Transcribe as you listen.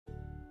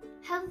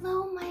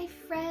Hello, my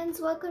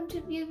friends. Welcome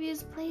to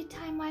View's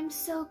Playtime. I'm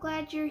so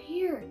glad you're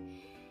here.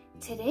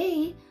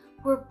 Today,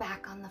 we're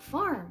back on the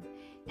farm,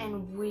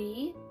 and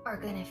we are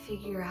going to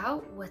figure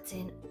out what's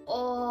in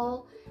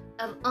all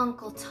of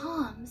Uncle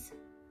Tom's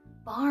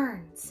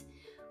barns.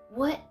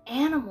 What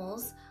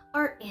animals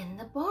are in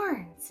the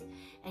barns?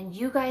 And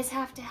you guys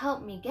have to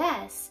help me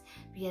guess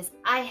because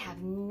I have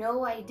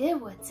no idea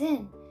what's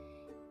in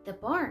the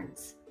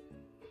barns.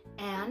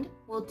 And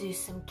we'll do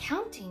some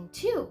counting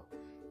too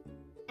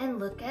and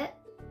look at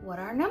what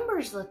our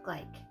numbers look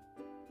like.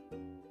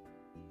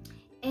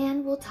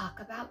 And we'll talk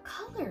about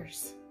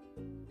colors.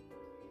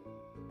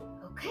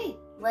 Okay,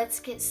 let's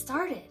get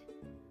started.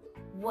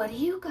 What do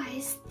you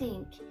guys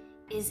think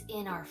is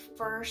in our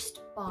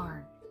first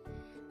barn?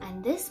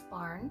 And this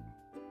barn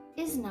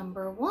is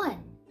number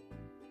 1.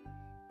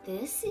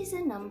 This is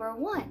a number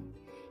 1.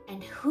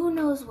 And who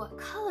knows what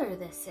color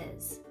this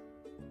is?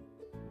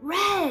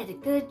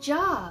 Red, good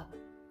job.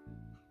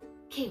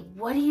 Okay,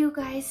 what do you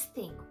guys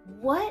think?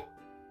 What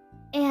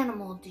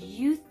animal do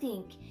you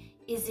think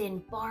is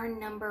in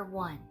barn number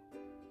 1?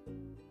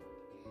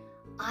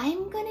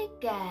 I'm gonna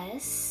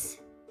guess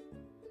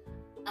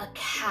a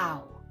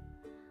cow.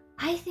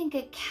 I think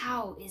a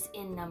cow is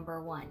in number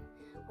 1.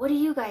 What do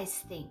you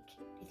guys think?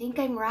 Do you think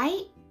I'm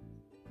right?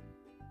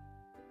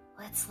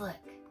 Let's look.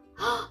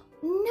 Oh,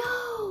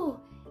 no!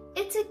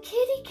 It's a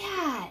kitty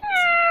cat!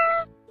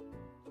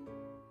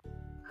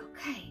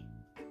 Okay,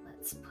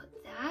 let's put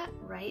that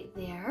right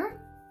there.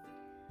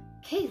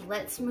 Okay,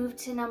 let's move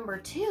to number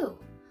 2.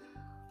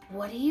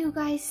 What do you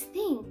guys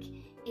think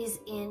is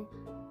in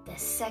the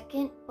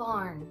second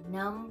barn,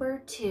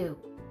 number 2?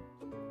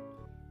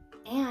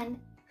 And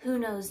who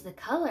knows the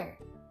color?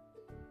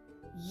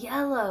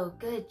 Yellow,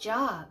 good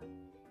job.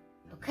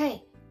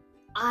 Okay,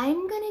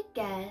 I'm gonna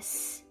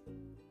guess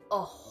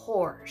a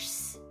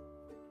horse.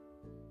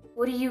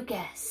 What do you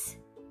guess?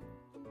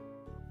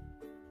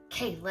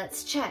 Okay,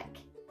 let's check.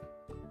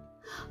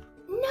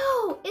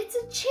 No, it's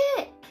a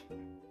chick.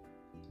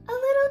 A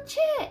little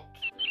chick.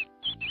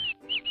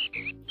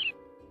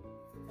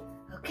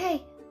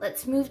 Okay,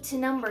 let's move to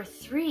number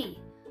 3.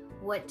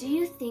 What do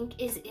you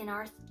think is in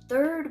our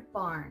third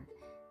barn?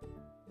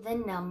 The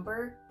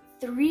number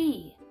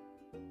 3.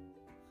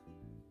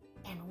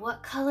 And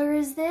what color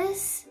is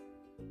this?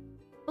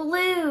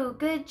 Blue,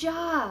 good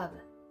job.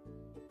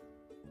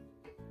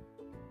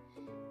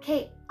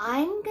 Okay,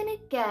 I'm gonna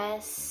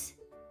guess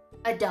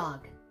a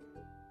dog.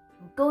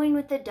 I'm going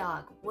with the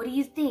dog. What do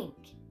you think?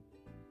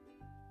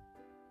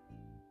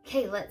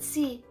 Okay, let's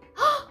see.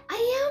 Oh, I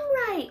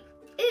am right.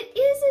 It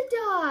is a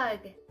dog.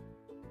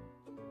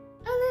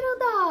 A little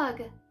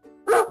dog.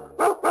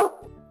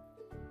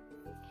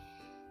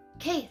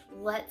 Okay,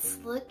 let's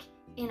look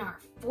in our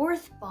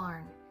fourth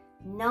barn,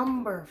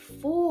 number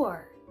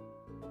 4.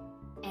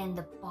 And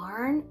the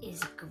barn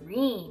is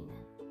green.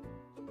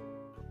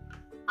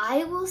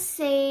 I will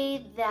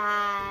say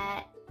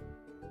that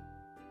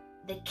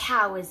the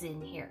cow is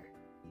in here.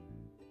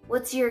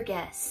 What's your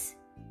guess?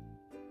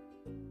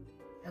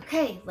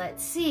 Okay,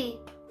 let's see.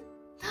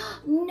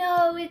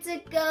 No, it's a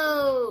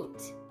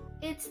goat.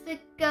 It's the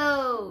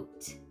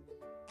goat.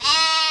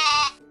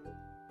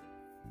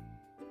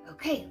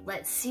 Okay,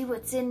 let's see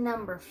what's in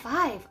number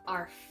 5,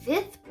 our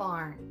 5th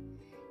barn,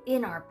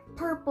 in our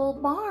purple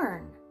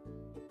barn.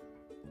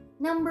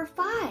 Number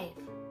 5.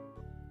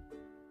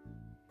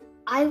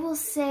 I will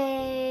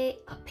say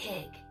a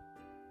pig.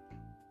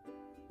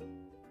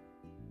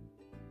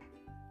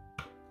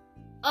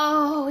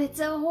 Oh, it's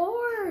a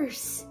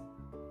horse.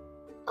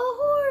 A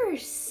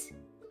horse.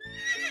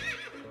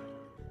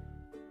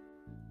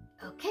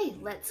 Okay,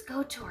 let's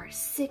go to our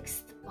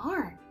 6th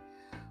barn.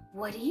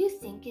 What do you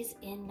think is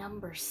in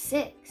number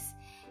 6?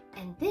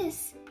 And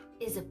this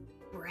is a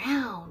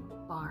brown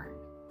barn.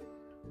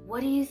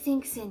 What do you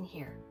think's in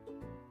here?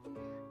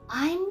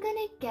 I'm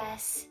gonna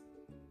guess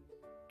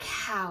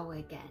cow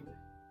again.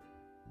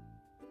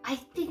 I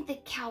think the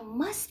cow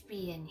must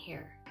be in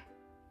here.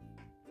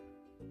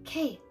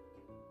 Okay,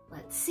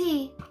 let's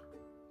see.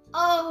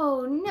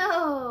 Oh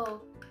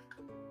no,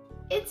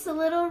 it's a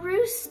little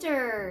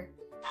rooster.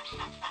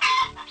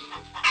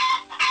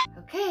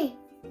 Okay,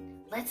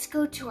 let's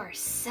go to our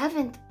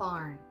 7th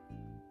barn.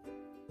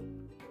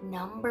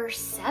 Number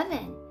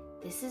 7.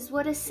 This is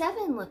what a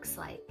 7 looks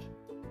like.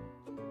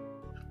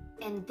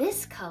 And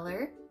this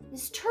color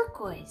is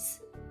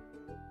turquoise.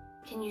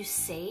 Can you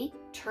say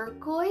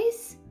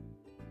turquoise?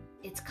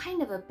 It's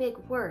kind of a big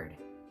word.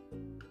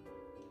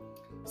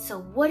 So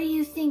what do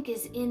you think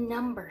is in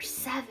number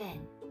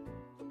 7?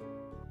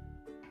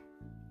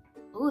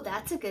 Oh,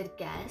 that's a good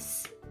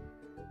guess.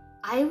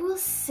 I will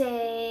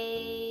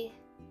say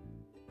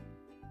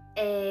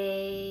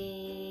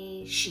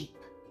a sheep.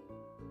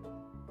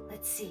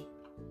 Let's see.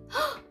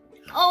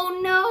 Oh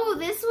no,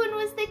 this one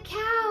was the cow.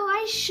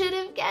 I should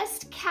have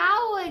guessed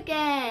cow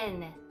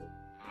again.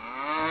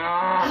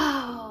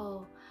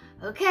 Oh,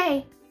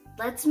 okay.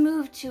 Let's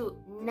move to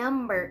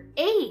number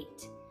 8.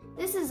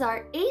 This is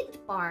our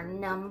 8th barn,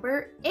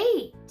 number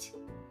 8.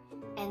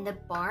 And the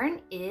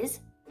barn is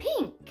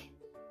pink.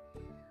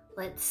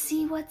 Let's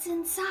see what's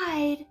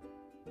inside.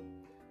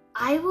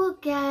 I will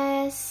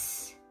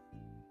guess,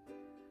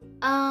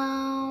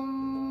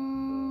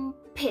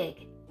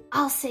 pig.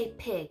 I'll say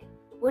pig.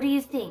 What do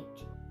you think?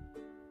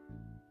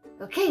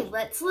 Okay,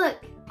 let's look.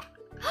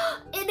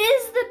 It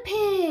is the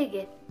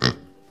pig!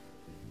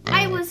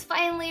 I was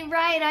finally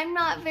right. I'm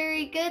not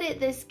very good at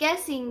this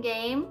guessing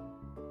game.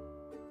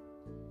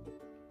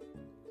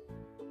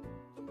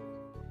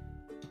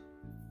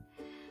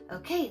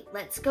 Okay,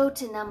 let's go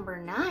to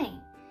number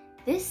 9.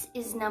 This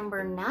is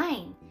number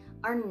 9,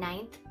 our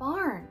 9th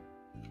barn.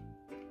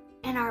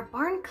 And our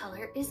barn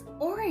color is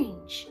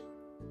orange.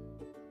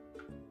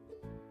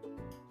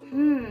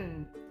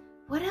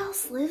 What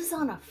else lives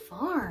on a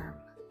farm?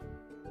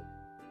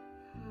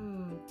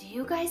 Do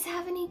you guys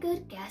have any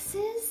good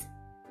guesses?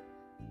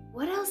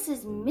 What else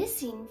is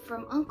missing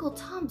from Uncle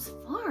Tom's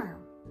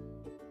farm?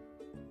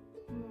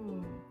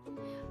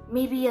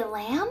 Maybe a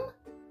lamb?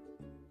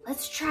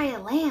 Let's try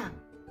a lamb.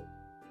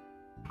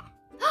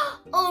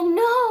 Oh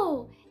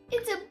no!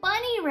 It's a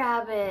bunny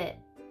rabbit!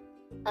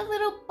 A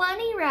little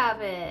bunny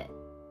rabbit.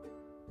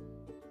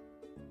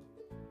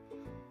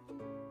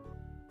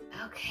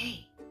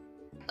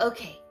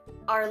 Okay,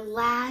 our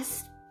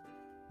last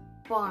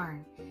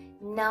barn,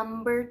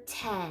 number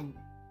 10.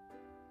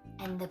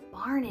 And the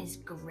barn is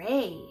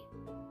gray.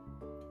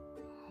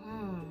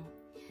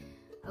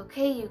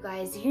 Okay, you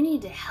guys, you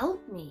need to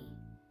help me.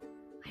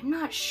 I'm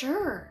not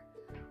sure.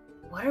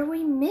 What are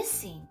we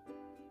missing?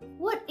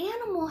 What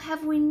animal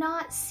have we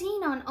not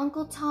seen on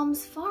Uncle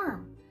Tom's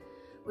farm?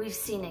 We've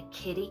seen a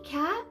kitty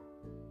cat,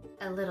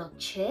 a little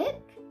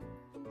chick,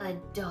 a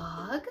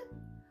dog,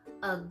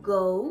 a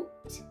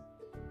goat,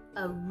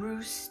 a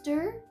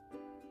rooster,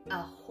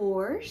 a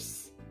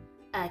horse,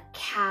 a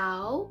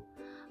cow,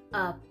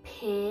 a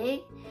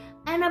pig,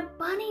 and a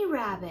bunny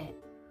rabbit.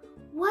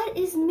 What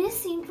is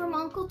missing from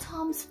Uncle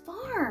Tom's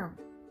farm?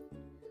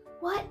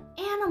 What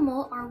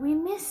animal are we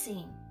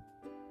missing?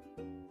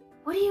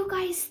 What do you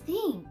guys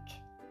think?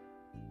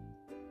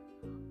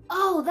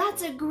 Oh,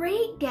 that's a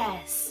great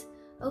guess.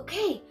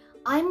 Okay,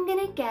 I'm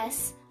gonna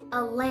guess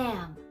a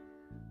lamb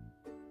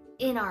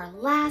in our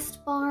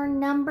last barn,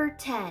 number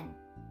 10.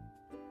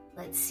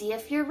 Let's see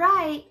if you're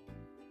right.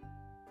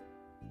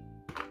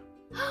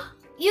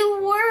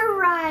 You were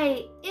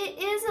right. It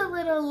is a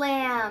little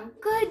lamb.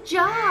 Good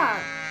job.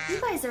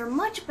 You guys are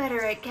much better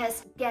at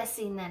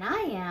guessing than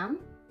I am.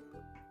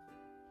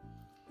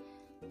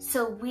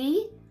 So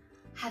we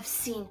have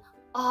seen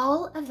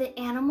all of the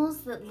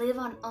animals that live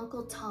on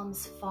Uncle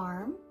Tom's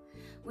farm.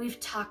 We've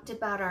talked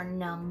about our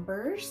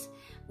numbers.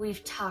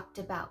 We've talked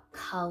about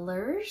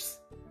colors.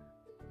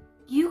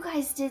 You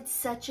guys did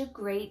such a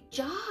great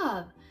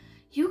job.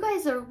 You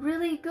guys are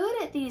really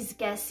good at these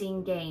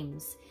guessing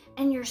games,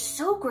 and you're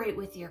so great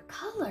with your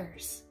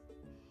colors.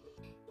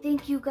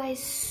 Thank you guys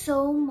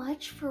so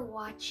much for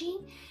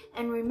watching,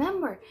 and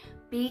remember,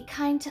 be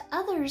kind to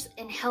others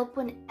and help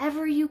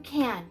whenever you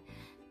can.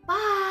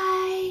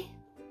 Bye!